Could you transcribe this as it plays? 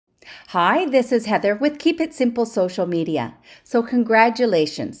Hi, this is Heather with Keep It Simple Social Media. So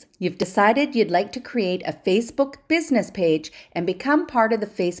congratulations, you've decided you'd like to create a Facebook business page and become part of the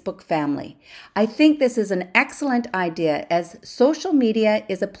Facebook family. I think this is an excellent idea as social media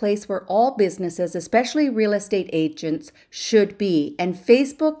is a place where all businesses, especially real estate agents, should be. And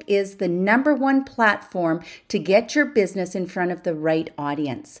Facebook is the #1 platform to get your business in front of the right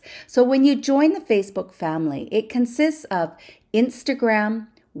audience. So when you join the Facebook family, it consists of Instagram,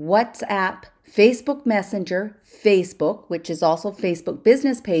 WhatsApp, Facebook Messenger, Facebook, which is also Facebook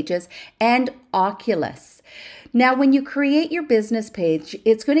business pages, and Oculus. Now, when you create your business page,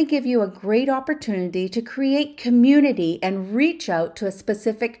 it's going to give you a great opportunity to create community and reach out to a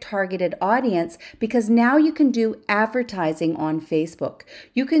specific targeted audience because now you can do advertising on Facebook.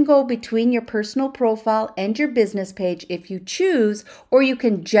 You can go between your personal profile and your business page if you choose, or you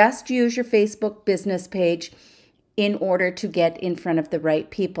can just use your Facebook business page in order to get in front of the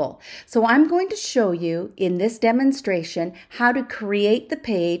right people. So I'm going to show you in this demonstration how to create the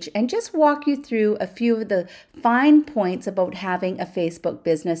page and just walk you through a few of the fine points about having a Facebook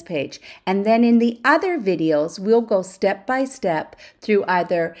business page. And then in the other videos, we'll go step by step through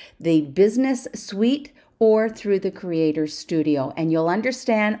either the business suite or through the Creator Studio. And you'll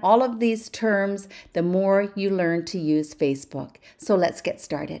understand all of these terms the more you learn to use Facebook. So let's get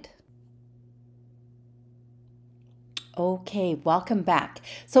started. Okay, welcome back.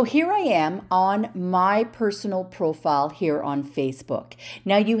 So here I am on my personal profile here on Facebook.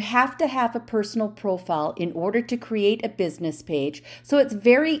 Now you have to have a personal profile in order to create a business page. So it's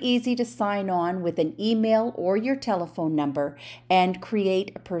very easy to sign on with an email or your telephone number and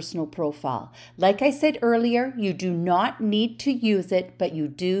create a personal profile. Like I said earlier, you do not need to use it, but you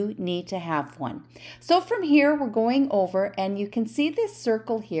do need to have one. So from here, we're going over and you can see this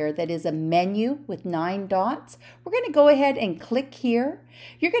circle here that is a menu with 9 dots. We're going to go ahead and click here.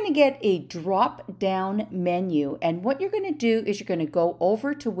 You're going to get a drop down menu, and what you're going to do is you're going to go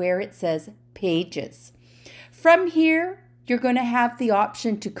over to where it says pages. From here, you're going to have the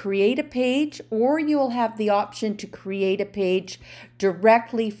option to create a page, or you will have the option to create a page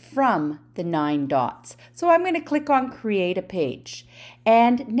directly from the 9 dots. So I'm going to click on create a page.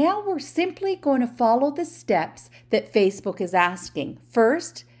 And now we're simply going to follow the steps that Facebook is asking.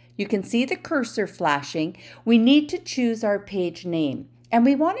 First, you can see the cursor flashing. We need to choose our page name. And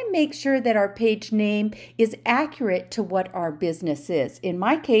we want to make sure that our page name is accurate to what our business is. In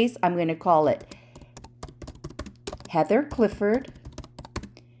my case, I'm going to call it Heather Clifford,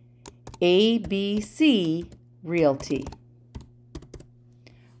 ABC Realty.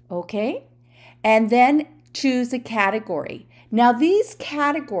 Okay? And then choose a category. Now these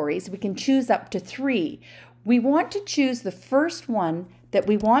categories, we can choose up to 3. We want to choose the first one that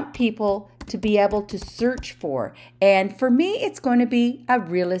we want people to be able to search for. And for me, it's going to be a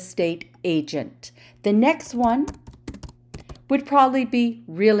real estate agent. The next one would probably be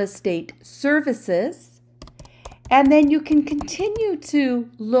real estate services. And then you can continue to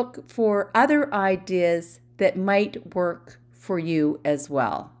look for other ideas that might work for you as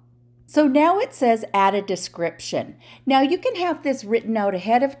well. So now it says add a description. Now you can have this written out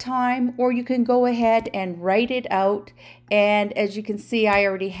ahead of time, or you can go ahead and write it out. And as you can see, I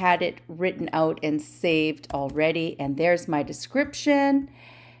already had it written out and saved already. And there's my description.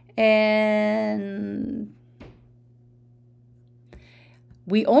 And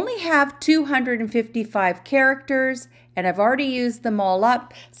we only have 255 characters, and I've already used them all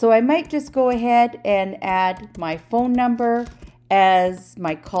up. So I might just go ahead and add my phone number as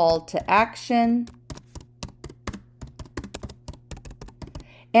my call to action.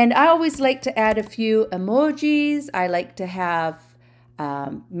 And I always like to add a few emojis. I like to have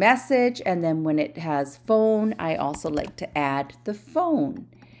message, and then when it has phone, I also like to add the phone.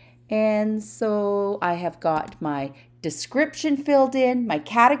 And so I have got my description filled in, my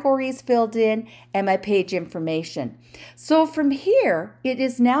categories filled in, and my page information. So from here, it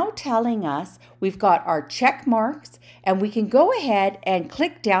is now telling us we've got our check marks, and we can go ahead and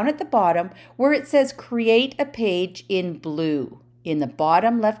click down at the bottom where it says create a page in blue in the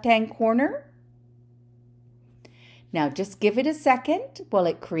bottom left-hand corner. Now just give it a second while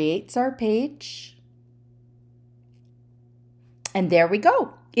it creates our page. And there we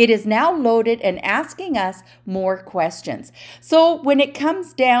go. It is now loaded and asking us more questions. So when it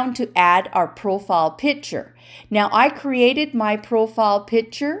comes down to add our profile picture, now I created my profile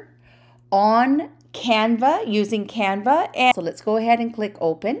picture on Canva, using Canva. And so let's go ahead and click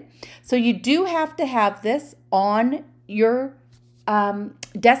open. So you do have to have this on your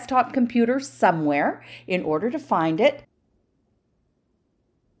desktop computer somewhere in order to find it.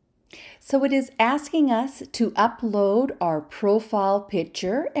 So it is asking us to upload our profile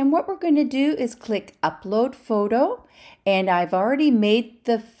picture, and what we're going to do is click Upload Photo, and I've already made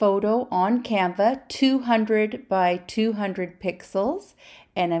the photo on Canva 200 by 200 pixels,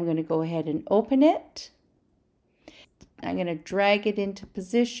 and I'm going to go ahead and open it. I'm going to drag it into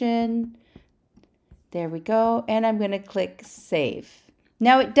position. There we go, and I'm going to click Save.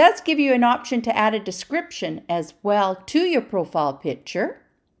 Now it does give you an option to add a description as well to your profile picture.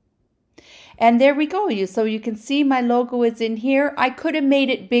 And there we go. So you can see my logo is in here. I could have made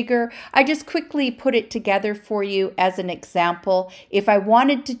it bigger. I just quickly put it together for you as an example. If I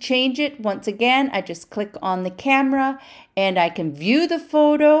wanted to change it, once again, I just click on the camera and I can view the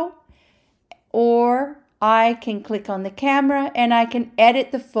photo, or I can click on the camera and I can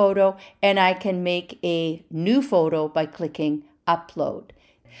edit the photo, and I can make a new photo by clicking Upload.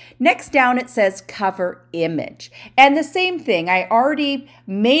 Next down it says cover image, and the same thing. I already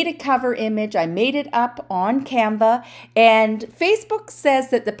made a cover image. I made it up on Canva, and Facebook says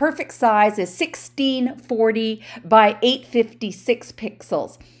that the perfect size is 1640 by 856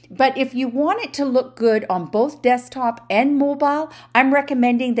 pixels. But if you want it to look good on both desktop and mobile, I'm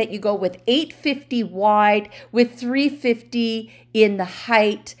recommending that you go with 850 wide with 350 in the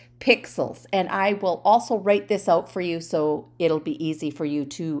height pixels. And I will also write this out for you so it'll be easy for you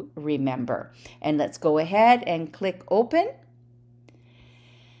to remember. And let's go ahead and click open.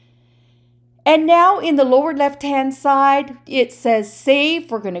 And now in the lower left hand side, it says save.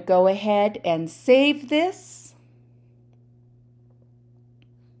 We're going to go ahead and save this.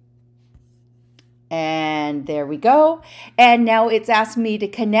 And there we go. And now it's asked me to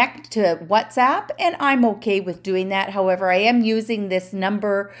connect to WhatsApp, and I'm okay with doing that. However, I am using this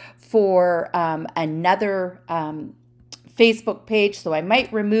number for another Facebook page, so I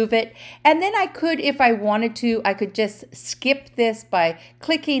might remove it. And then I could, if I wanted to, I could just skip this by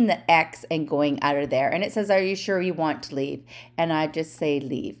clicking the X and going out of there. And it says, are you sure you want to leave? And I just say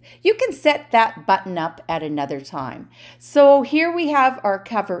leave. You can set that button up at another time. So here we have our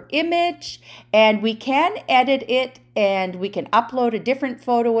cover image, and we can edit it, and we can upload a different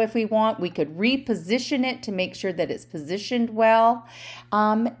photo if we want. We could reposition it to make sure that it's positioned well.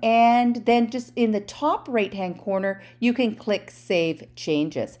 And then just in the top right hand corner, you can click Save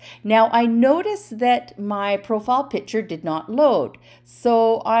Changes. Now I noticed that my profile picture did not load.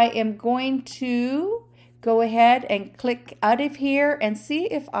 So I am going to go ahead and click out of here and see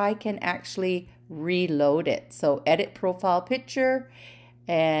if I can actually reload it. So edit profile picture,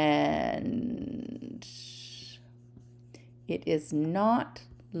 and it is not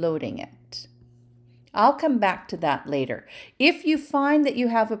loading it. I'll come back to that later. If you find that you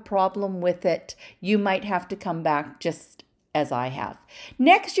have a problem with it, you might have to come back just as I have.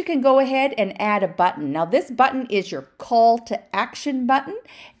 Next, you can go ahead and add a button. Now this button is your call to action button,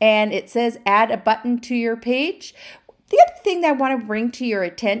 and it says add a button to your page. The other thing that I want to bring to your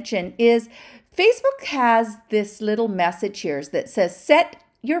attention is Facebook has this little message here that says set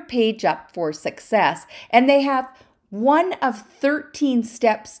your page up for success, and they have one of 13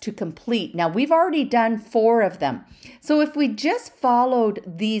 steps to complete. Now we've already done 4 of them. So if we just followed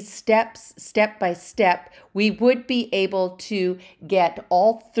these steps step by step, we would be able to get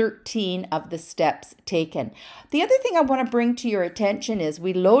all 13 of the steps taken. The other thing I want to bring to your attention is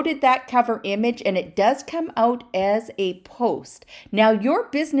we loaded that cover image, and it does come out as a post. Now your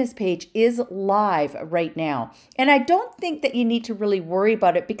business page is live right now, and I don't think that you need to really worry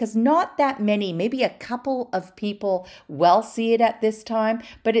about it because not that many, maybe a couple of people will see it at this time,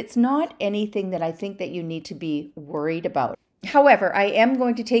 but it's not anything that I think that you need to be worried about. However, I am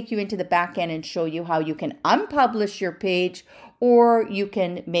going to take you into the back end and show you how you can unpublish your page, or you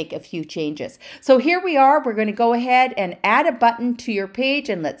can make a few changes. So here we are. We're going to go ahead and add a button to your page,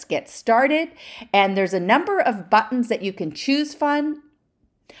 and let's get started. And there's a number of buttons that you can choose from.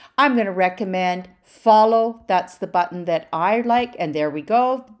 I'm going to recommend follow. That's the button that I like. And there we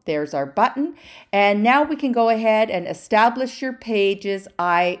go. There's our button. And now we can go ahead and establish your page's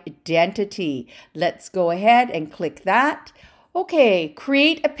identity. Let's go ahead and click that. Okay,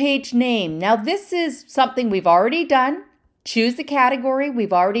 create a page name. Now this is something we've already done. Choose the category,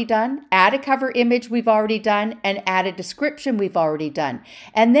 we've already done. Add a cover image, we've already done. And add a description, we've already done.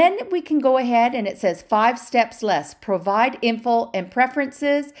 And then we can go ahead and it says 5 steps less. Provide info and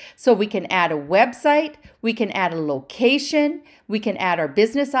preferences. So we can add a website, we can add a location, we can add our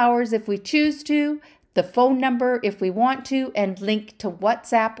business hours if we choose to, the phone number if we want to, and link to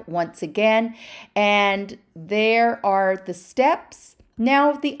WhatsApp once again. And there are the steps.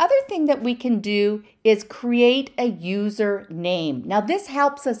 Now, the other thing that we can do is create a user name. Now, this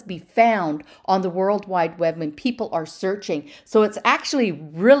helps us be found on the World Wide Web when people are searching. So it's actually a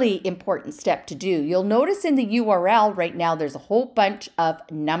really important step to do. You'll notice in the URL right now, there's a whole bunch of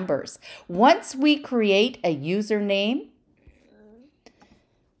numbers. Once we create a username,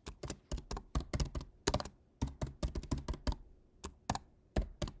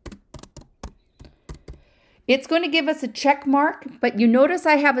 it's going to give us a check mark, but you notice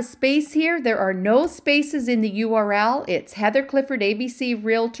I have a space here. There are no spaces in the URL. It's Heather Clifford, ABC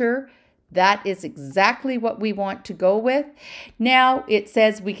Realtor. That is exactly what we want to go with. Now it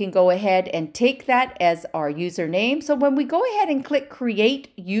says we can go ahead and take that as our username. So when we go ahead and click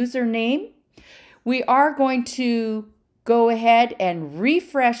Create Username, we are going to go ahead and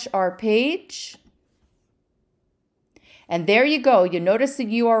refresh our page. And there you go. You notice the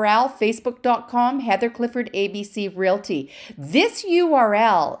URL, facebook.com, Heather Clifford, ABC Realty. This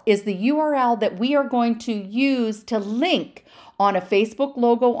URL is the URL that we are going to use to link on a Facebook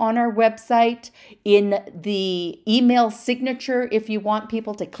logo on our website, in the email signature if you want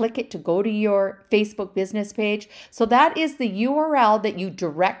people to click it to go to your Facebook business page. So that is the URL that you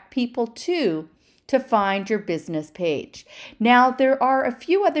direct people to find your business page. Now, there are a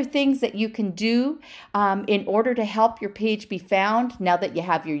few other things that you can do in order to help your page be found. Now that you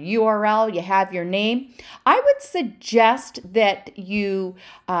have your URL, you have your name, I would suggest that you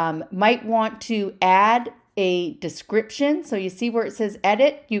might want to add a description. So you see where it says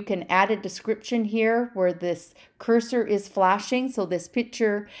edit, you can add a description here where this cursor is flashing. So this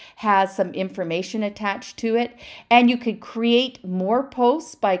picture has some information attached to it. And you could create more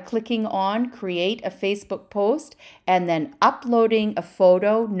posts by clicking on create a Facebook post and then uploading a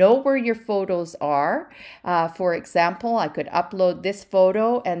photo. Know where your photos are. For example, I could upload this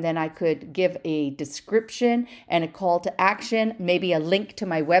photo and then I could give a description and a call to action, maybe a link to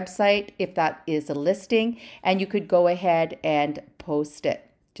my website if that is a listing, and you could go ahead and post it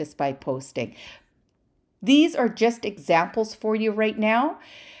just by posting. These are just examples for you right now.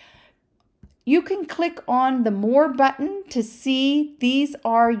 You can click on the More button to see these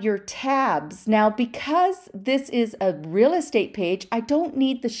are your tabs. Now, because this is a real estate page, I don't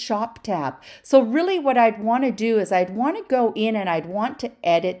need the Shop tab. So really what I'd want to do is I'd want to go in and I'd want to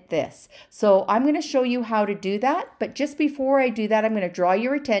edit this. So I'm going to show you how to do that. But just before I do that, I'm going to draw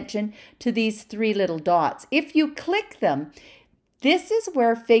your attention to these three little dots. If you click them, this is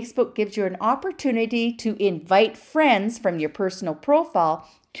where Facebook gives you an opportunity to invite friends from your personal profile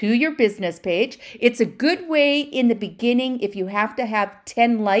to your business page. It's a good way in the beginning if you have to have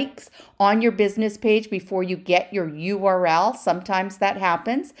 10 likes on your business page before you get your URL. Sometimes that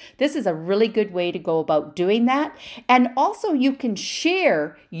happens. This is a really good way to go about doing that. And also you can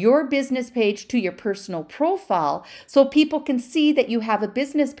share your business page to your personal profile so people can see that you have a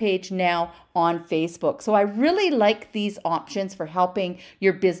business page now on Facebook. So I really like these options for helping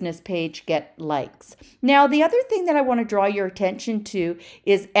your business page get likes. Now, the other thing that I want to draw your attention to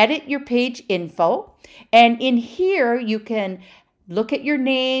is edit your page info. And in here, you can look at your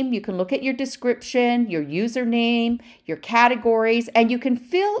name, you can look at your description, your username, your categories, and you can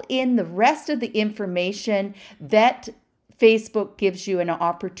fill in the rest of the information that Facebook gives you an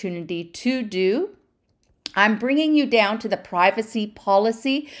opportunity to do. I'm bringing you down to the privacy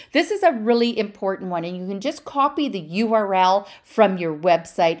policy. This is a really important one, and you can just copy the URL from your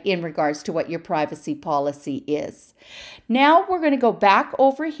website in regards to what your privacy policy is. Now we're going to go back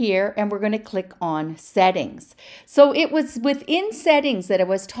over here and we're going to click on settings. So it was within settings that I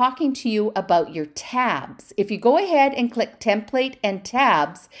was talking to you about your tabs. If you go ahead and click template and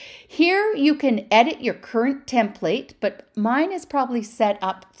tabs, here you can edit your current template, but mine is probably set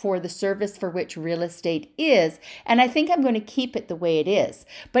up for the service for which real estate is, and I think I'm going to keep it the way it is.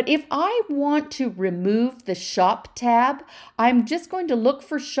 But if I want to remove the shop tab, I'm just going to look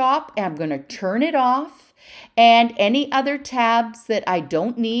for shop and I'm going to turn it off. And any other tabs that I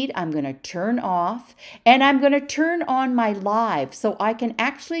don't need, I'm going to turn off. And I'm going to turn on my live so I can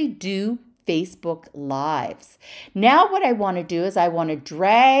actually do Facebook Lives. Now what I want to do is I want to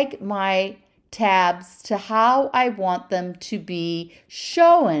drag my tabs to how I want them to be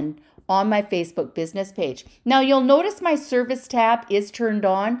shown on my Facebook business page. Now you'll notice my service tab is turned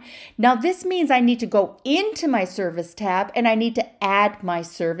on. Now this means I need to go into my service tab and I need to add my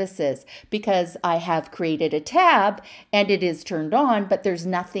services because I have created a tab and it is turned on, but there's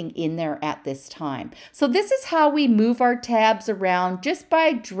nothing in there at this time. So this is how we move our tabs around just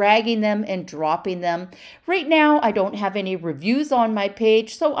by dragging them and dropping them. Right now I don't have any reviews on my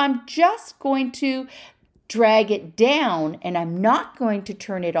page, so I'm just going to drag it down, and I'm not going to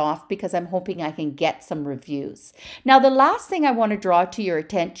turn it off because I'm hoping I can get some reviews. Now, the last thing I want to draw to your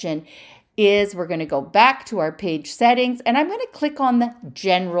attention is we're going to go back to our page settings, and I'm going to click on the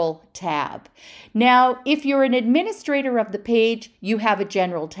General tab. Now, if you're an administrator of the page, you have a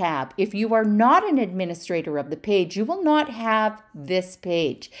General tab. If you are not an administrator of the page, you will not have this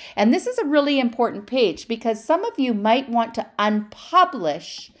page. And this is a really important page because some of you might want to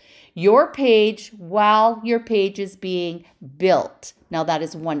unpublish your page while your page is being built. Now, that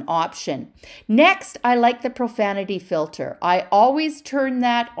is one option. Next, I like the profanity filter. I always turn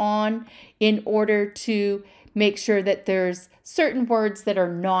that on in order to make sure that there's certain words that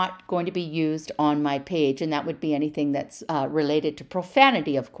are not going to be used on my page, and that would be anything that's related to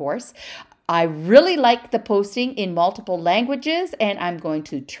profanity, of course. I really like the posting in multiple languages, and I'm going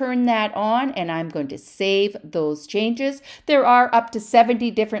to turn that on, and I'm going to save those changes. There are up to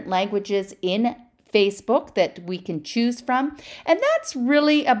 70 different languages in Facebook that we can choose from. And that's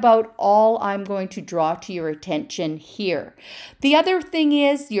really about all I'm going to draw to your attention here. The other thing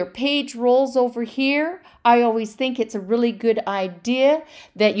is your page rolls over here. I always think it's a really good idea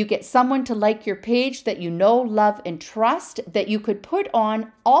that you get someone to like your page that you know, love, and trust, that you could put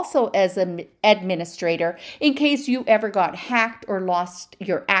on also as an administrator in case you ever got hacked or lost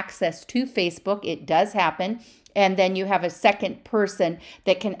your access to Facebook. It does happen. And then you have a second person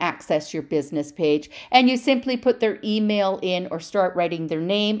that can access your business page. And you simply put their email in or start writing their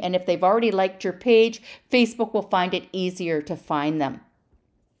name. And if they've already liked your page, Facebook will find it easier to find them.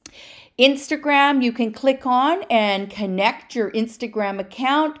 Instagram, you can click on and connect your Instagram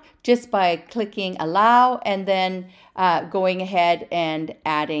account just by clicking allow and then going ahead and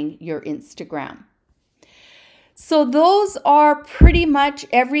adding your Instagram. So those are pretty much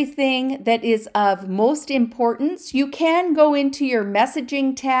everything that is of most importance. You can go into your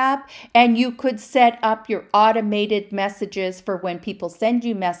messaging tab and you could set up your automated messages for when people send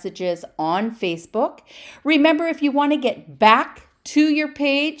you messages on Facebook. Remember, if you want to get back to your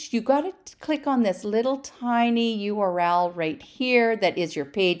page, you got to click on this little tiny URL right here that is your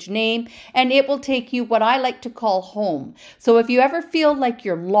page name, and it will take you what I like to call home. So if you ever feel like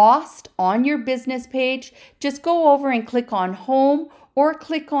you're lost on your business page, just go over and click on home or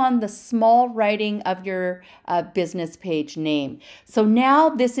click on the small writing of your business page name. So now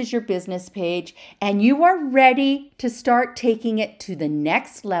this is your business page and you are ready to start taking it to the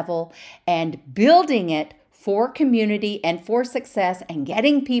next level and building it for community and for success and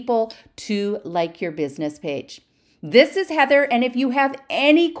getting people to like your business page. This is Heather, and if you have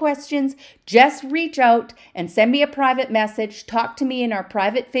any questions, just reach out and send me a private message. Talk to me in our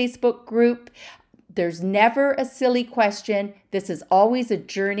private Facebook group. There's never a silly question. This is always a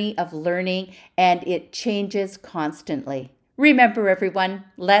journey of learning, and it changes constantly. Remember, everyone,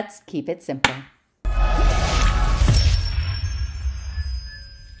 let's keep it simple.